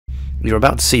You're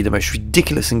about to see the most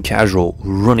ridiculous and casual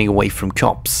running away from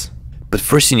cops. But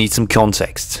first you need some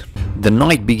context. The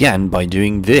night began by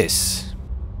doing this.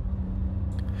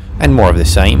 And more of the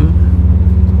same.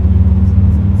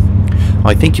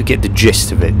 I think you get the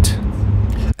gist of it.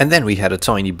 And then we had a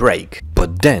tiny break.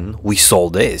 But then we saw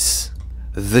this.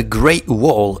 The Great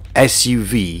Wall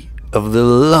SUV of the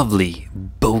lovely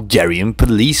Bulgarian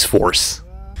police force.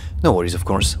 No worries, of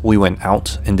course. We went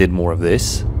out and did more of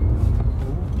this.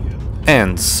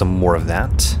 And some more of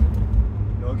that.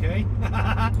 Okay.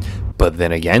 But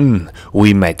then again,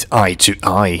 we met eye to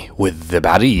eye with the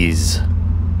baddies.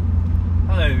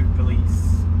 Hello,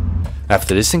 police.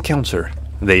 After this encounter,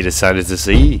 they decided to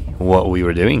see what we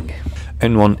were doing.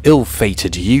 And one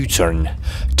ill-fated U-turn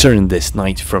turned this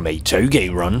night from a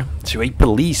toge run to a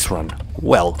police run.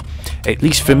 Well, at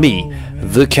least for me,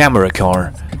 the camera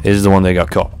car is the one that got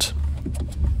caught.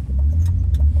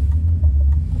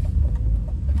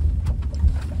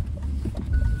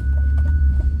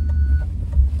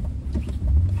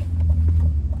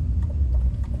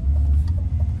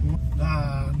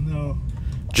 No.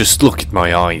 Just look at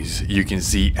my eyes. You can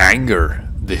see anger,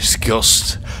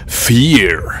 disgust,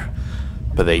 fear.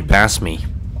 But they passed me.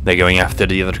 They're going after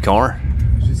the other car.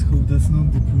 I just hope that's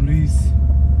not the police.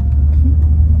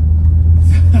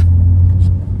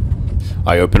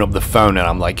 I open up the phone and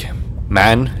I'm like,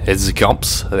 man, it's the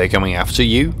cops. Are they coming after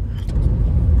you?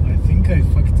 I think I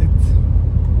fucked it.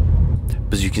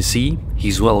 But as you can see,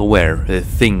 he's well aware that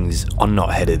things are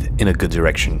not headed in a good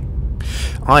direction.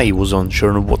 I was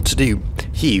unsure of what to do.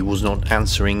 He was not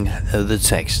answering the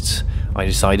texts. I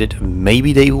decided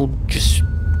maybe they will just,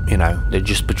 you know, they're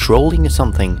just patrolling or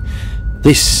something.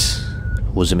 This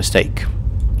was a mistake.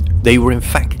 They were in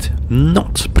fact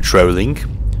not patrolling,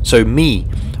 so me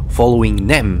following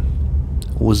them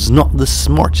was not the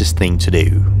smartest thing to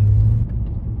do.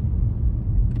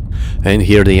 And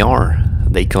here they are.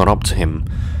 They caught up to him.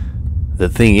 The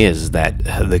thing is that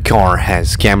the car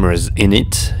has cameras in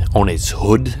it, on its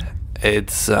hood.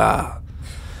 It's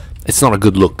not a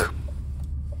good look.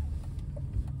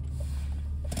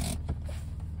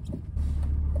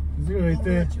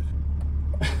 Здравейте.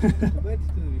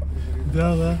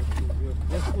 Да.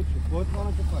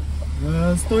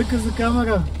 Стойка за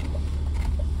камера.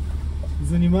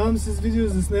 Занимавам се с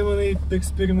видеозаснемане и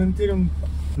експериментирам.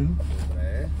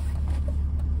 Добре.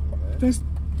 Тест.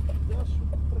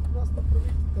 Прекрасно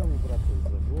правите там обратно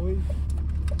завой.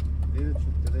 Иначе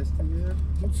откъде сте вие?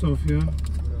 От София. От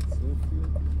София,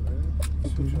 добре.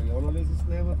 Тук в района ли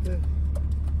заснемате?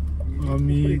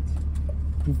 Ами,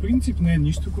 по принцип не,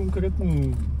 нищо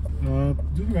конкретно.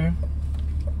 Добре.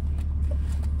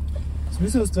 В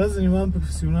смисъл с това се занимавам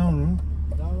професионално.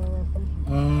 Да.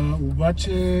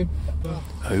 Обаче...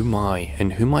 Oh my,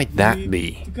 and who might that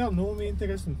be? Така, много ми е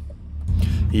интересно.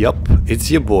 Yup, it's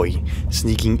your boy,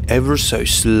 sneaking ever so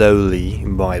slowly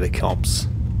by the cops.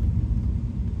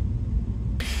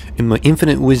 In my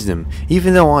infinite wisdom,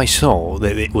 even though I saw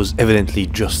that it was evidently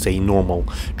just a normal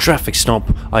traffic stop,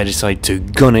 I decided to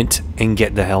gun it and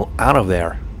get the hell out of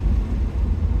there.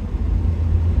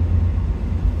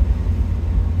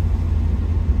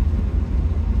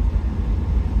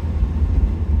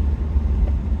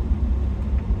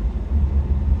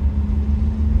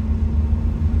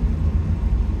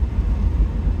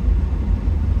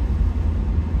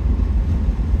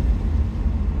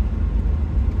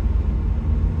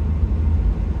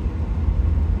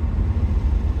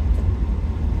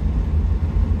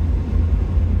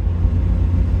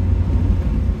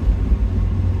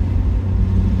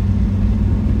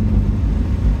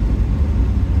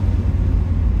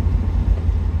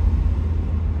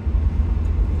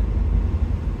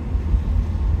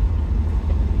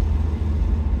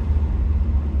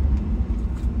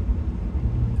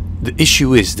 The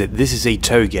issue is that this is a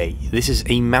toge, this is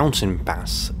a mountain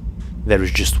pass. There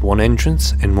is just one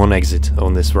entrance and one exit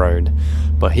on this road.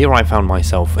 But here I found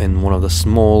myself in one of the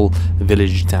small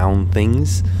village town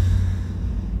things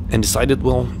and decided,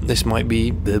 well, this might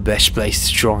be the best place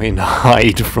to try and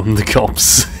hide from the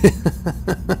cops.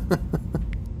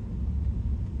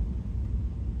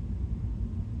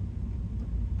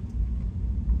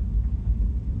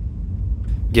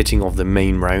 Getting off the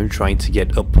main road, trying to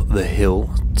get up the hill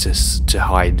just to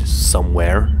hide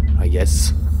somewhere, I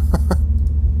guess.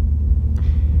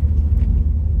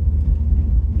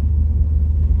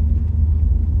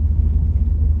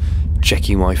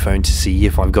 Checking my phone to see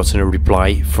if I've gotten a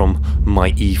reply from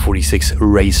my E46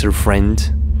 racer friend.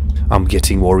 I'm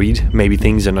getting worried, maybe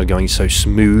things are not going so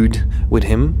smooth with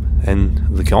him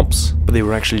and the cops, but they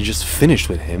were actually just finished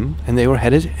with him and they were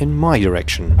headed in my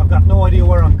direction. I've got no idea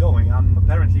where I'm going. I'm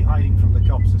apparently hiding from the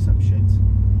cops or some shit.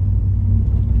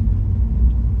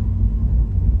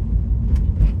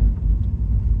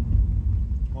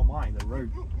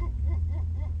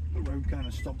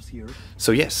 stops here.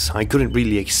 So yes, I couldn't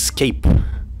really escape,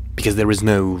 because there is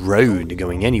no road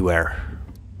going anywhere.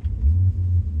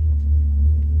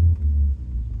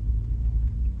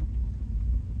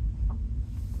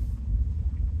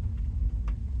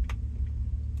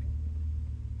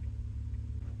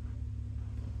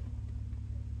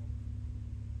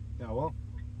 Yeah, well.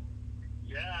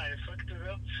 Yeah, I fucked it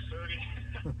up,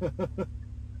 sorry.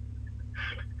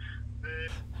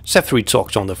 So after we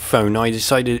talked on the phone, I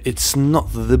decided it's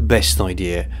not the best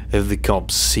idea if the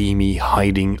cops see me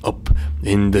hiding up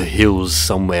in the hills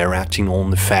somewhere acting all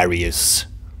nefarious.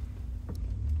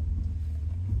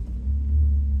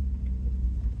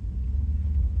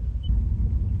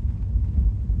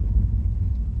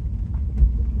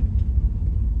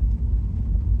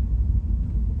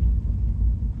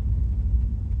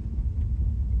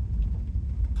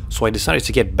 So I decided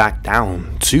to get back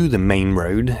down to the main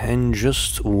road and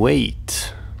just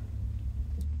wait.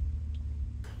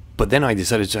 But then I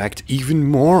decided to act even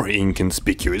more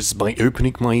inconspicuous by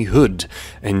opening my hood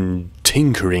and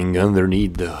tinkering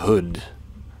underneath the hood.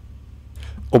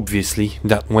 Obviously,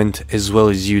 that went as well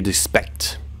as you'd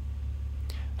expect.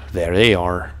 There they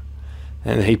are.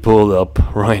 And they pulled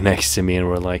up right next to me and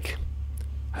were like,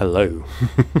 hello.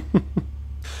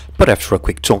 But after a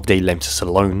quick talk, they left us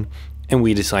alone. And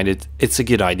we decided it's a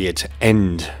good idea to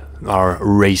end our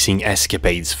racing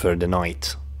escapades for the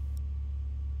night.